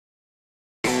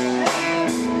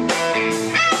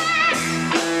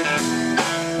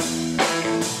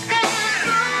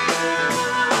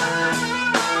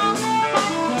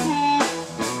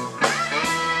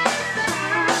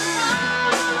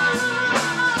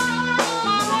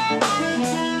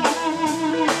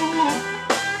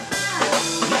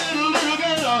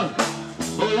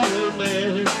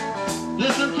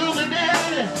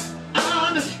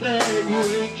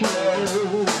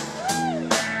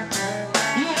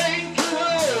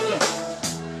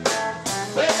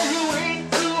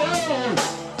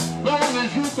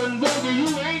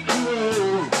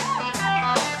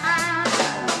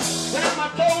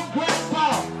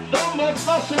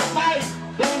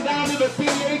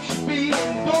speed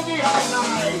and boogie all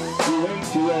night. You ain't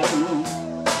too old.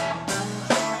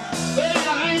 Well,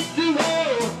 you ain't too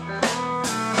old.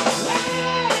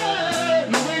 Well,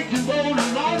 you ain't too old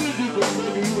as long as you can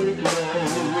boogie, you ain't too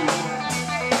old.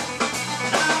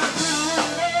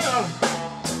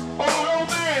 Oh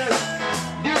man,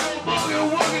 you go boogie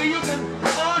woogie, you can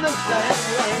understand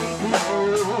you ain't too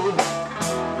old.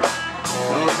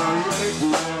 Oh no, you ain't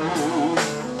too old.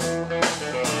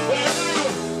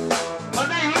 My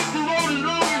name ain't too old as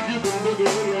long as you can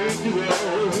boogie, you ain't too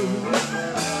old.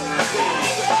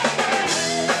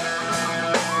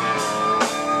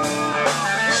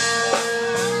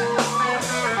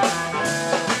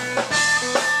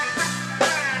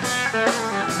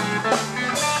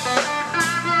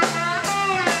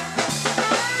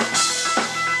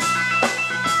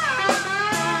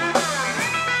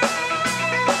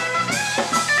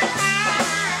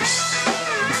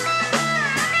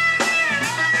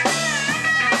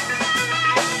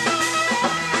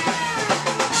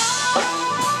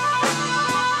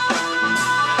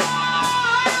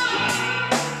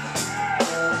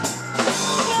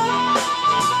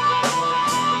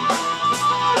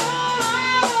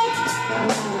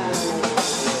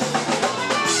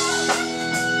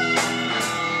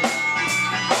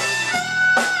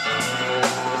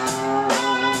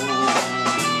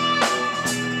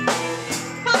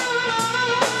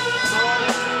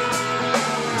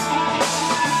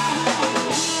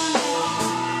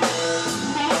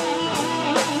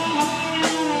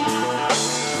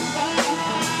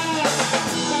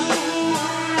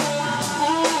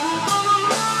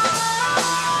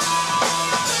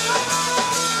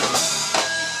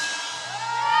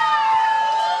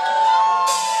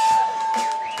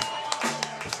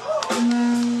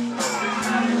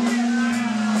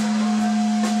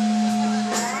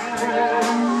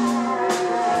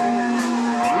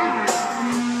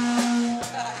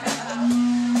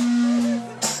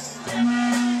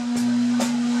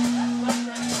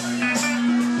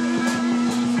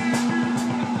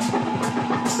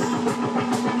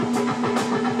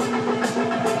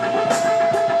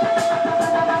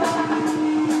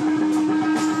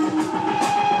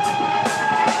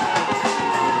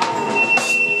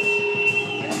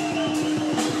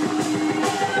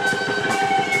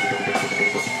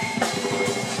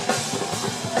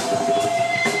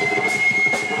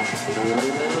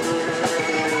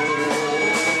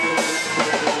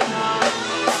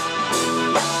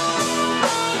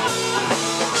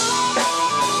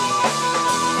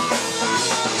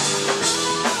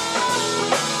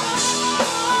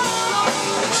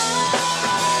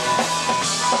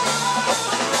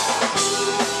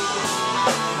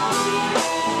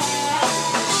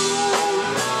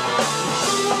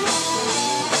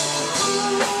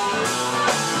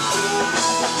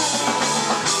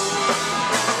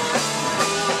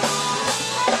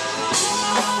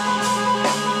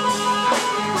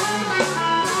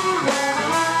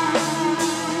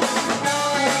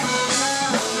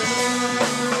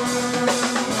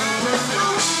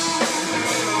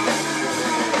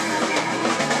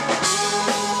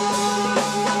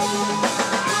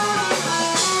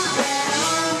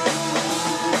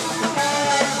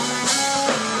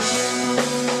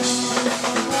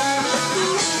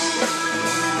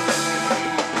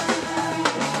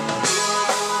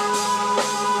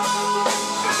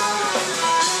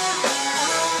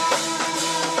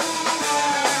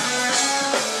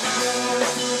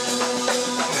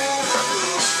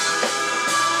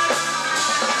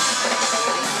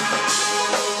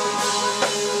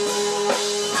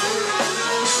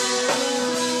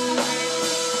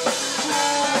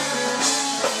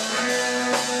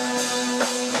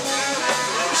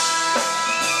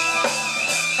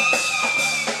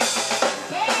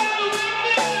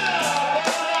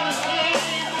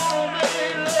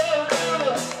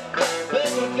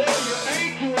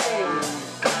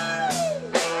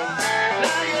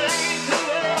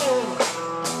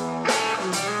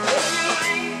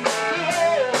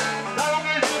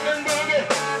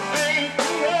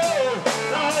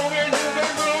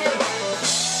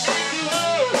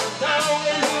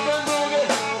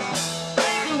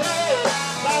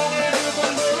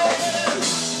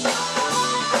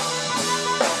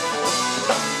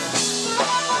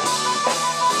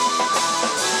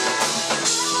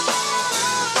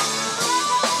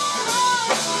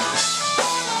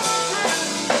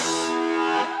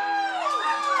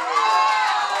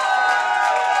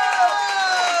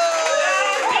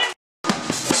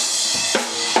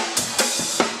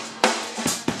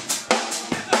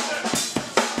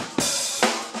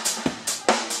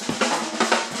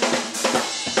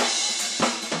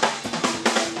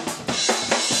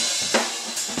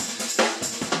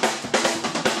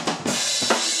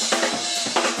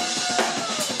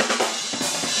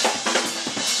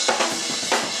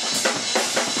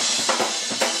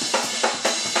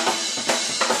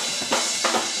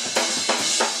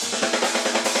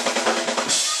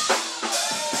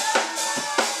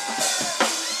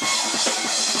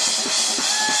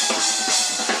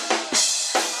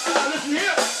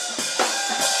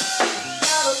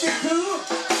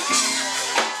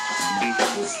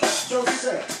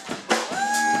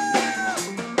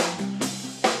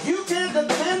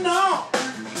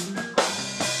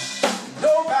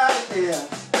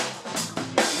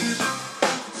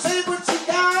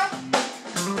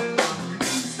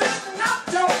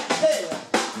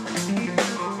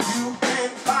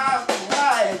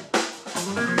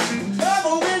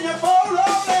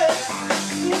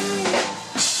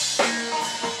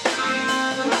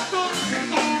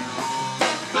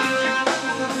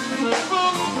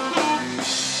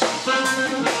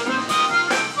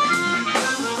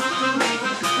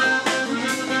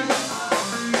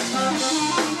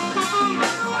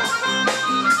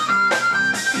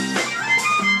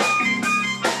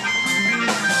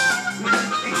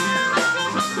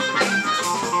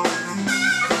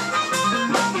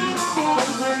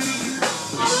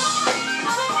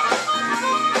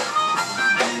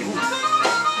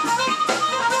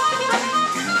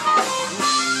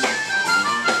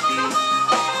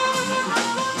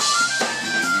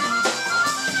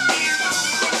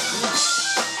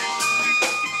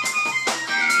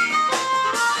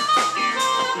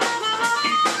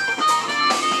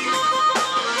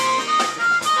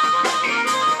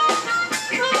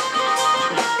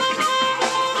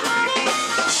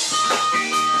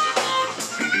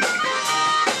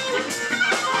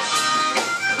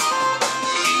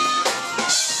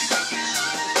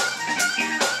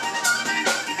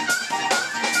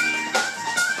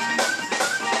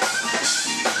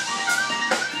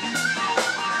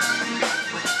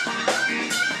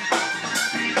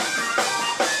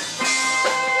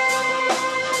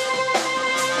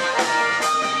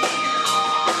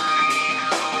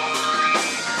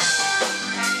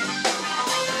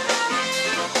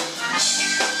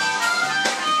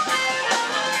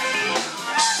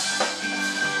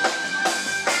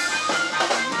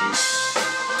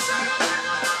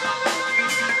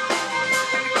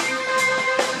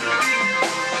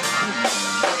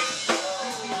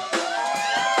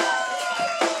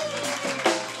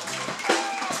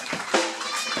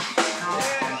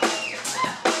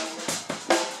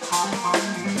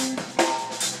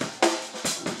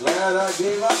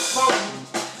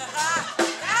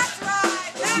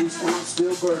 These ones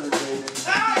still burning, baby.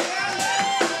 Oh, yeah.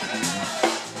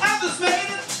 I just made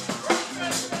it.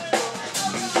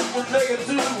 You can make it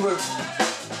do the work.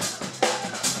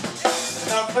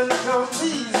 Nothing comes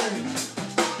easy.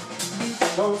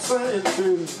 Don't say it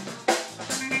true.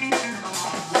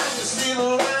 When you see the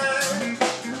line,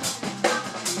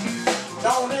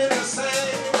 don't hit the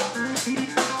sand.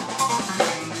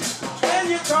 When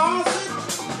you cross it,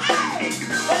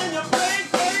 when you break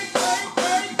it, turn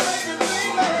it to break it,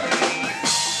 baby.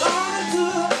 Turn it to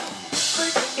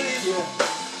break it, baby.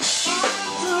 Turn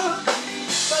it to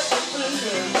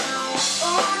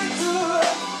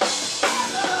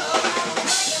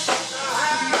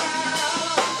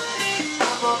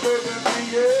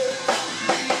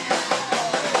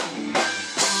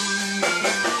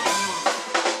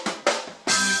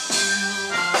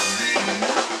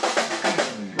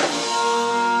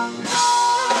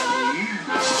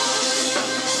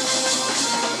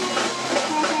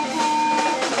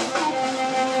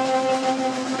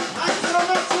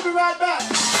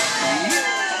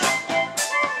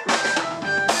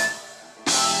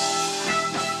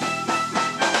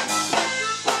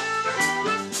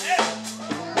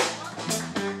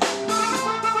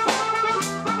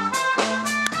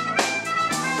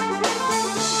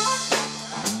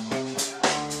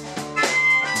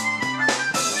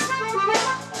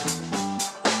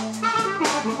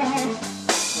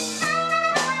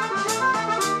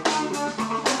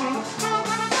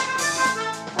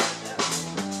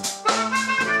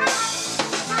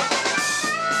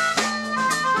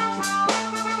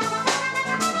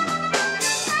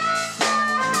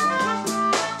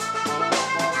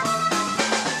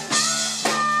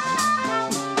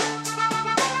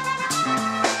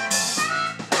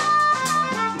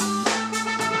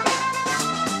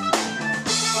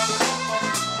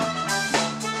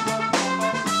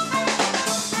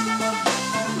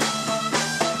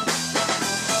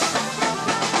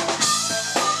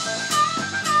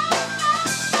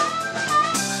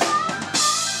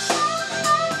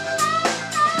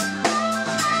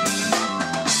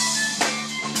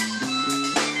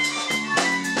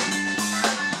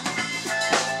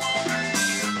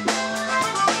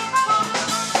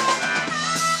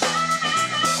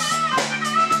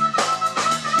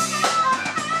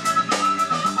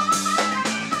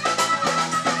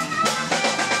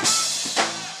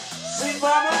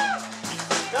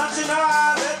don't you know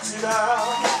I let you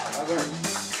down?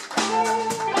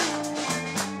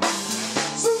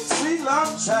 Sweet, sweet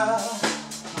love child,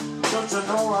 don't you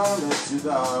know I let you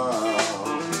down?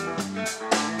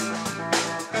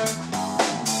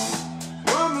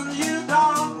 Woman, you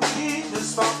don't keep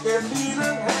this funky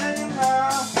feeling hanging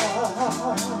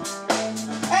around.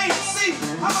 Hey, see,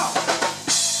 come on.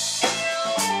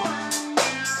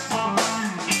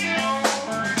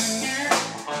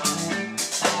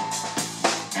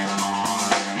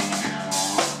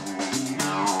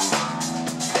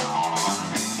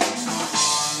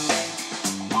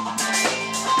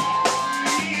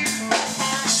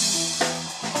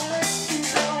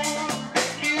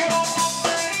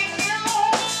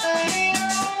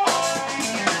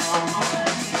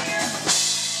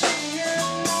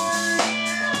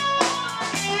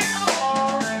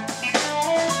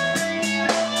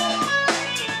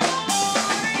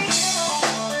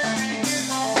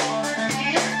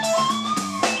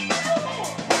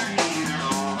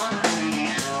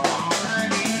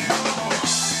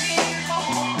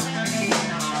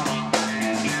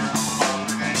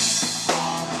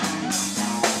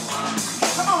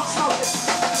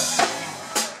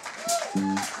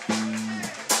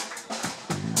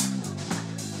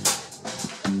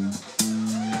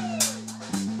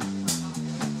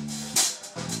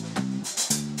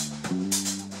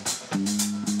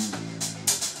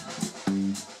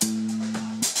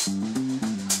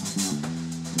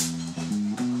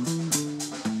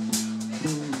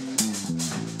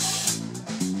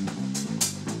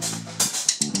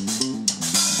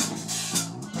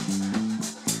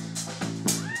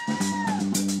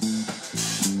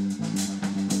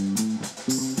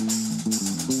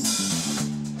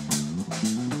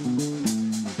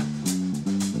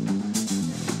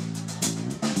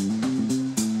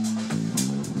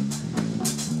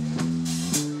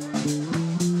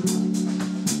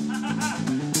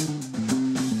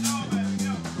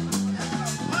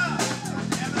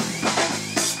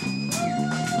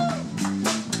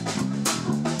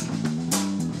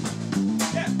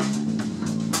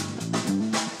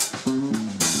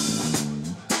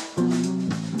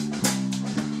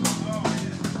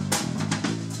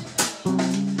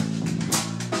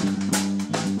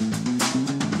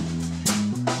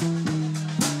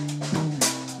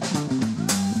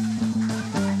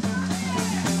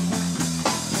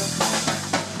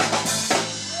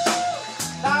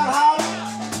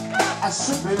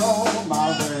 be on my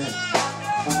way.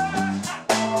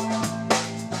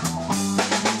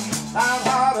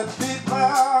 Downhearted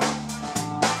people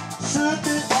should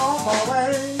be on my way.